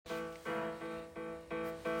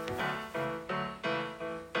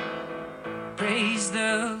Praise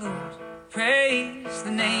the Lord, praise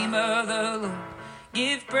the name of the Lord.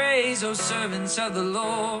 Give praise, O servants of the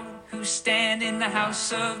Lord, who stand in the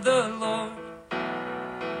house of the Lord.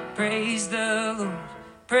 Praise the Lord,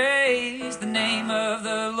 praise the name of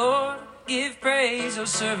the Lord. Give praise, O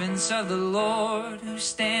servants of the Lord, who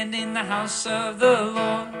stand in the house of the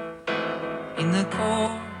Lord. In the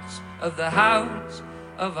courts of the house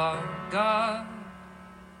of our God.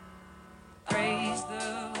 Praise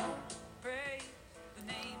the Lord, praise the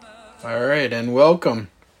name of... All right, and welcome.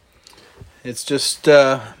 It's just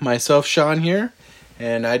myself, Sean, here,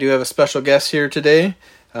 and I do have a special guest here today.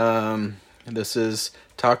 This is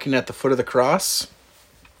Talking at the Foot of the Cross.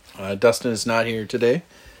 Dustin is not here today,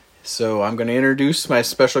 so I'm going to introduce my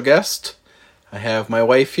special guest. I have my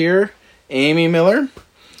wife here, Amy Miller,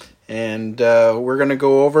 and we're going to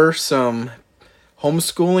go over some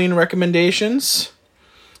homeschooling recommendations,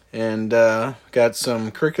 and got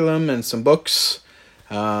some curriculum and some books,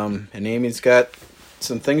 and Amy's got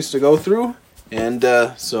some things to go through, and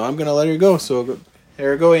so I'm going to let her go. So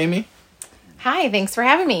there you go, Amy. Hi, thanks for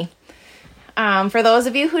having me. For those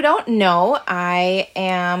of you who don't know, I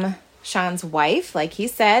am Sean's wife, like he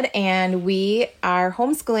said, and we are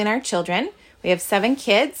homeschooling our children. We have 7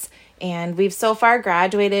 kids, and we've so far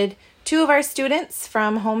graduated 2 of our students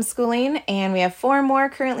from homeschooling, and we have 4 more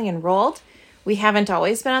currently enrolled. We haven't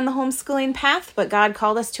always been on the homeschooling path, but God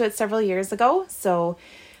called us to it several years ago, so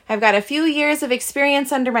I've got a few years of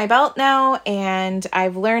experience under my belt now, and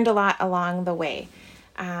I've learned a lot along the way.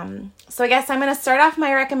 So I guess I'm going to start off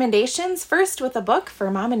my recommendations first with a book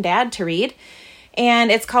for mom and dad to read,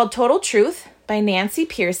 and it's called Total Truth by Nancy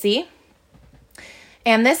Pearcey.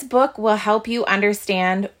 And this book will help you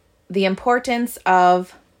understand the importance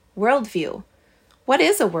of worldview. What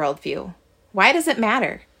is a worldview? Why does it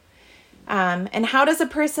matter? And how does a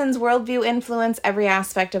person's worldview influence every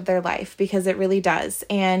aspect of their life? Because it really does.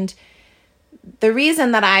 And the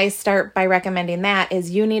reason that I start by recommending that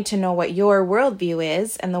is you need to know what your worldview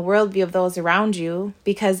is and the worldview of those around you,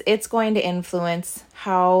 because it's going to influence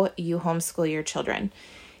how you homeschool your children.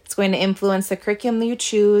 It's going to influence the curriculum that you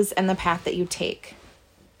choose and the path that you take.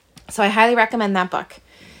 So I highly recommend that book.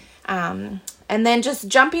 And then just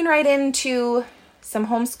jumping right into some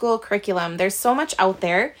homeschool curriculum. There's so much out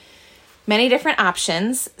there. Many different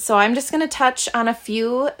options. So I'm just going to touch on a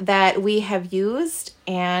few that we have used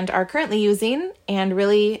and are currently using and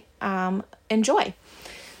really enjoy.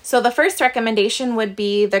 So the first recommendation would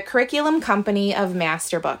be the Curriculum Company of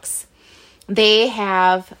Master Books. They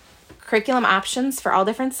have curriculum options for all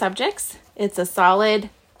different subjects. It's a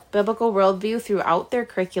solid biblical worldview throughout their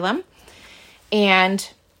curriculum. And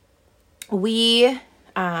we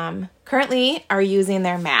currently are using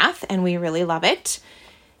their math, and we really love it.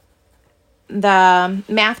 The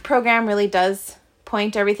math program really does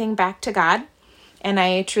point everything back to God, and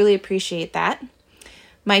I truly appreciate that.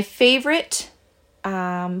 My favorite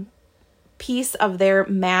piece of their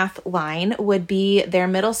math line would be their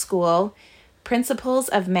middle school Principles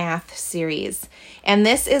of Math series. And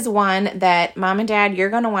this is one that mom and dad, you're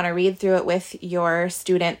going to want to read through it with your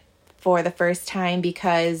student for the first time,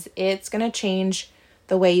 because it's going to change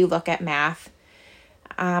the way you look at math.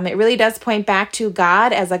 It really does point back to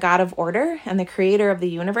God as a God of order and the creator of the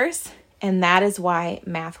universe, and that is why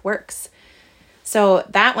math works. So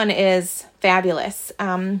that one is fabulous.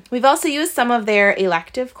 We've also used some of their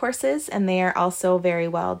elective courses, and they are also very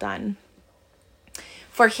well done.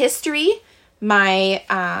 For history, my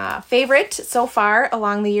favorite so far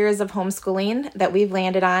along the years of homeschooling that we've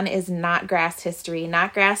landed on is Knotgrass History.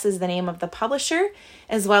 Knotgrass is the name of the publisher,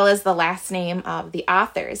 as well as the last name of the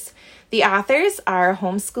authors. The authors are a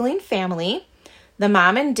homeschooling family. The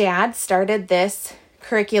mom and dad started this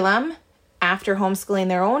curriculum after homeschooling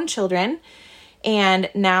their own children, and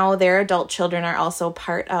now their adult children are also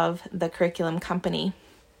part of the curriculum company.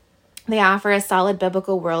 They offer a solid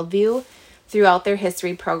biblical worldview throughout their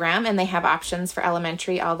history program, and they have options for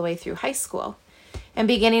elementary all the way through high school. And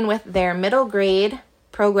beginning with their middle grade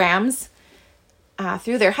programs,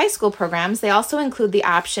 through their high school programs, they also include the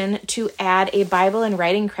option to add a Bible and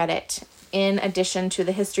writing credit in addition to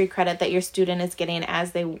the history credit that your student is getting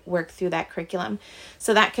as they work through that curriculum.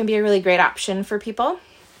 So that can be a really great option for people.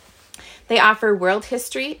 They offer world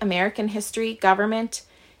history, American history, government,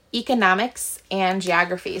 economics, and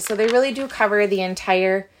geography. So they really do cover the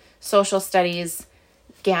entire social studies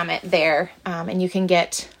gamut there, and you can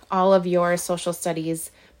get all of your social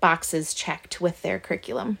studies boxes checked with their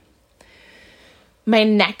curriculum. My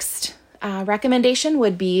next recommendation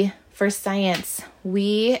would be for science.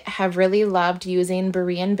 We have really loved using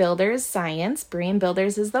Berean Builders Science. Berean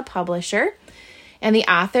Builders is the publisher, and the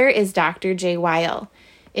author is Dr. Jay Weil.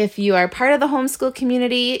 If you are part of the homeschool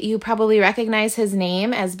community, you probably recognize his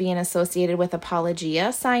name as being associated with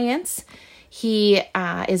Apologia Science. He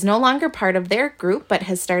is no longer part of their group, but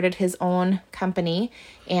has started his own company,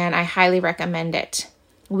 and I highly recommend it.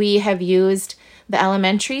 We have used the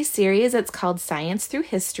elementary series. It's called Science Through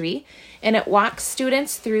History, and it walks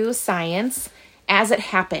students through science as it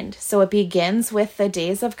happened. So it begins with the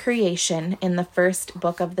days of creation in the first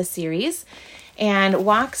book of the series and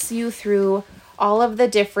walks you through all of the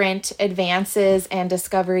different advances and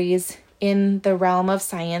discoveries in the realm of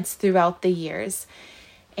science throughout the years.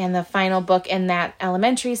 And the final book in that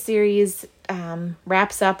elementary series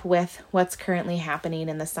wraps up with what's currently happening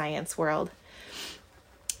in the science world.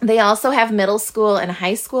 They also have middle school and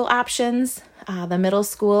high school options. The middle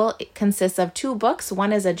school consists of 2 books.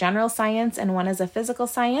 One is a general science and one is a physical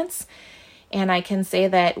science. And I can say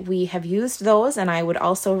that we have used those, and I would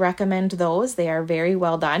also recommend those. They are very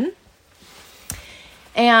well done.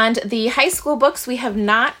 And the high school books we have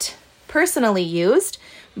not personally used,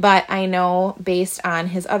 but I know based on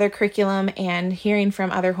his other curriculum and hearing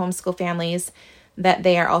from other homeschool families that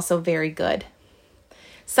they are also very good.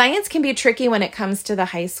 Science can be tricky when it comes to the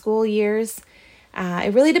high school years.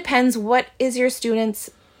 It really depends, what is your student's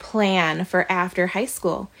plan for after high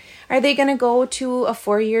school? Are they going to go to a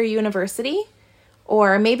 4-year university?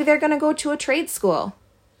 Or maybe they're going to go to a trade school?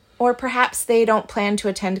 Or perhaps they don't plan to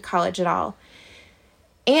attend college at all.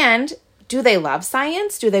 And do they love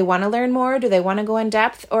science? Do they want to learn more? Do they want to go in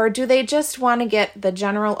depth? Or do they just want to get the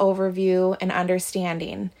general overview and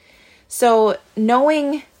understanding? So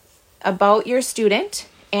knowing about your student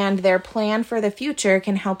and their plan for the future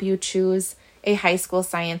can help you choose a high school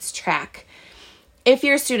science track. If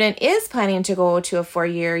your student is planning to go to a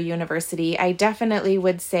 4-year university, I definitely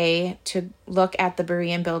would say to look at the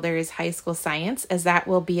Berean Builders High School Science, as that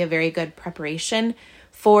will be a very good preparation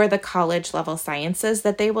for the college level sciences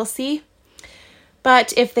that they will see.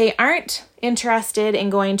 But if they aren't interested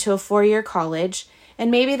in going to a 4-year college,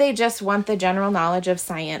 and maybe they just want the general knowledge of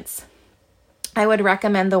science, I would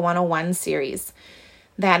recommend the 101 series.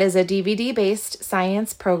 That is a DVD-based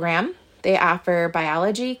science program. They offer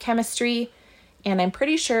biology, chemistry, and I'm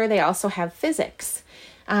pretty sure they also have physics.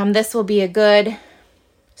 This will be a good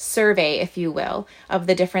survey, if you will, of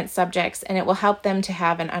the different subjects, and it will help them to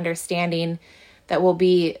have an understanding that will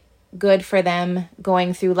be good for them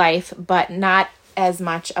going through life, but not as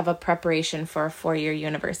much of a preparation for a 4-year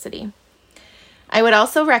university. I would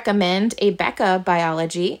also recommend ABECA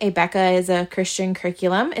biology. ABECA is a Christian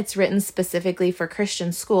curriculum. It's written specifically for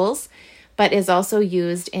Christian schools, but is also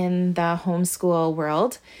used in the homeschool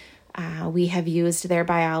world. We have used their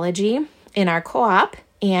biology in our co-op,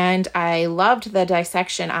 and I loved the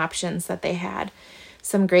dissection options that they had.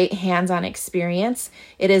 Some great hands-on experience.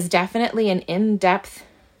 It is definitely an in-depth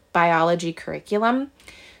biology curriculum.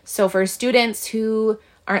 So for students who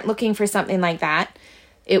aren't looking for something like that,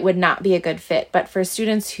 it would not be a good fit. But for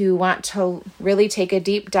students who want to really take a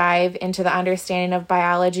deep dive into the understanding of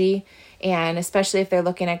biology, and especially if they're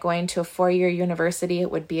looking at going to a 4-year university, it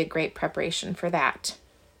would be a great preparation for that.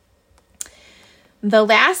 The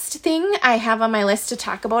last thing I have on my list to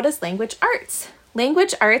talk about is language arts.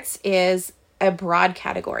 Language arts is a broad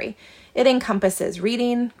category. It encompasses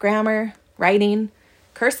reading, grammar, writing,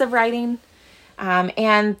 cursive writing,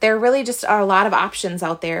 and there really just are a lot of options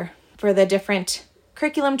out there for the different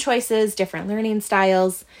curriculum choices, different learning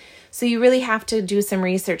styles. So you really have to do some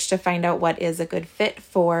research to find out what is a good fit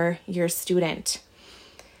for your student.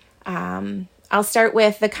 I'll start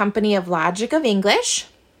with the Company of Logic of English.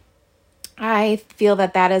 I feel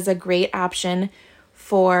that that is a great option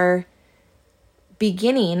for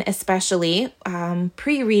beginning, especially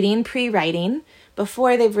pre-reading, pre-writing,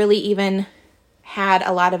 before they've really even had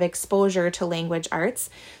a lot of exposure to language arts.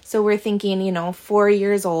 So we're thinking, 4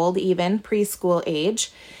 years old, even preschool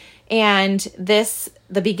age. And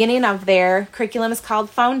the beginning of their curriculum is called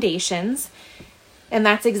Foundations. And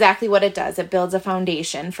that's exactly what it does. It builds a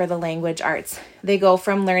foundation for the language arts. They go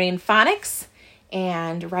from learning phonics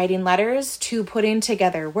and writing letters to putting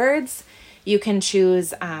together words. You can choose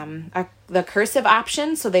the cursive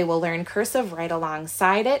option, so they will learn cursive right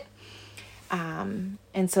alongside it.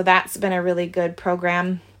 And so that's been a really good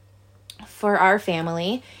program for our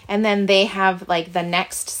family. And then they have the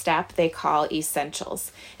next step they call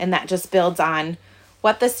Essentials. And that just builds on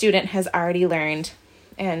what the student has already learned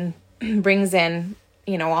and brings in,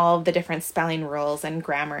 all of the different spelling rules and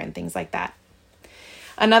grammar and things like that.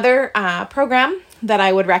 Another program that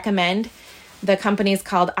I would recommend, the company is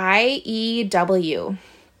called IEW.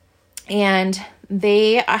 And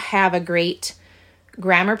they have a great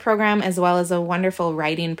grammar program as well as a wonderful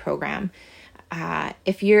writing program.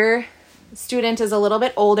 If you're student is a little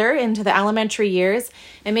bit older into the elementary years,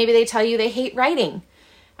 and maybe they tell you they hate writing.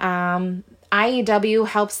 IEW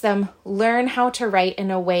helps them learn how to write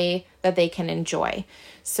in a way that they can enjoy.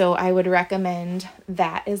 So I would recommend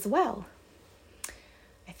that as well.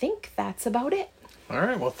 I think that's about it. All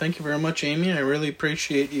right. Well, thank you very much, Amy. I really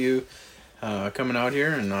appreciate you coming out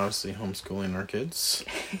here and obviously homeschooling our kids.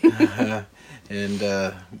 And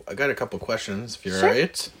I got a couple questions, if you're Sure.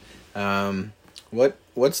 all right.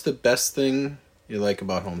 What's the best thing you like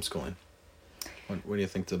about homeschooling? What do you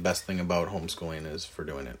think the best thing about homeschooling is for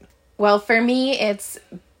doing it? Well, for me, it's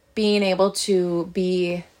being able to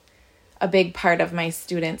be a big part of my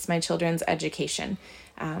children's education.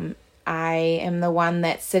 I am the one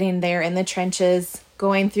that's sitting there in the trenches,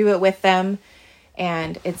 going through it with them,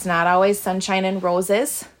 and it's not always sunshine and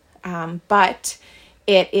roses, but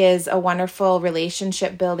it is a wonderful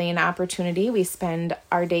relationship building opportunity. We spend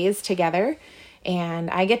our days together, and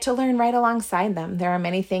I get to learn right alongside them. There are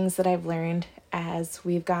many things that I've learned as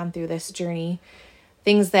we've gone through this journey,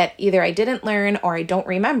 things that either I didn't learn or I don't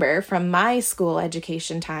remember from my school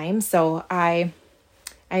education time. So I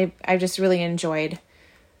just really enjoyed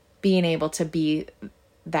being able to be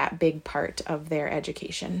that big part of their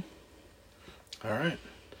education. All right.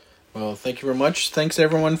 Well, thank you very much. Thanks,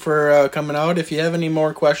 everyone, for coming out. If you have any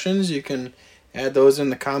more questions, you can add those in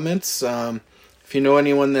the comments. If you know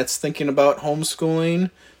anyone that's thinking about homeschooling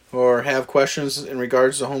or have questions in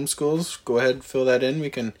regards to homeschools, go ahead and fill that in. We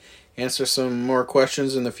can answer some more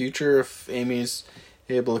questions in the future if Amy's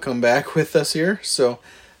able to come back with us here. So,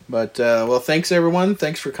 well, thanks, everyone.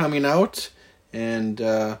 Thanks for coming out, and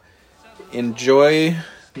enjoy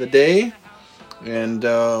the day, and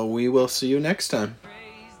we will see you next time.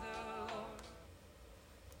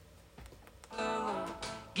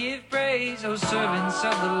 Give praise, O servants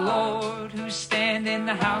of the Lord, who stand in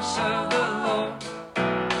the house of the Lord,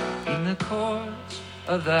 in the courts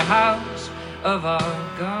of the house of our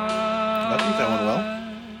God. I think that went well.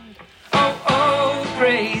 Oh, oh,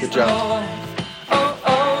 praise Good the job. Lord. Oh,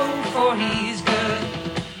 oh, for he is good.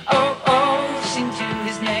 Oh, oh, sing to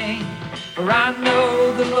his name. For I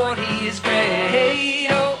know the Lord, he is great.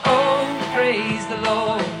 Oh, oh, praise the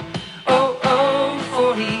Lord. Oh, oh,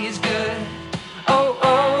 for he is good. Oh,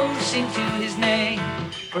 oh, sing to his name.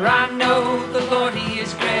 For I know the Lord, he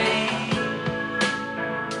is great.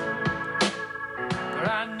 For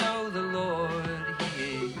I know the Lord,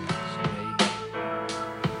 he is great.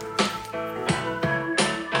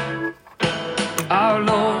 Our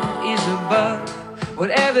Lord is above,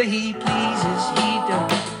 whatever he pleases he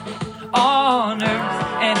does. On earth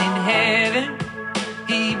and in heaven,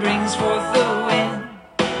 he brings forth the wind.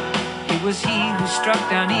 It was he who struck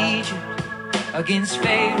down Egypt against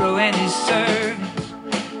Pharaoh and his servants,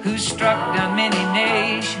 who struck down many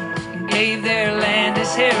nations and gave their land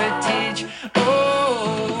as heritage.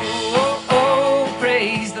 Oh, oh, oh,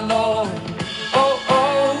 praise the Lord. Oh,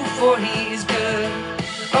 oh, for he is good.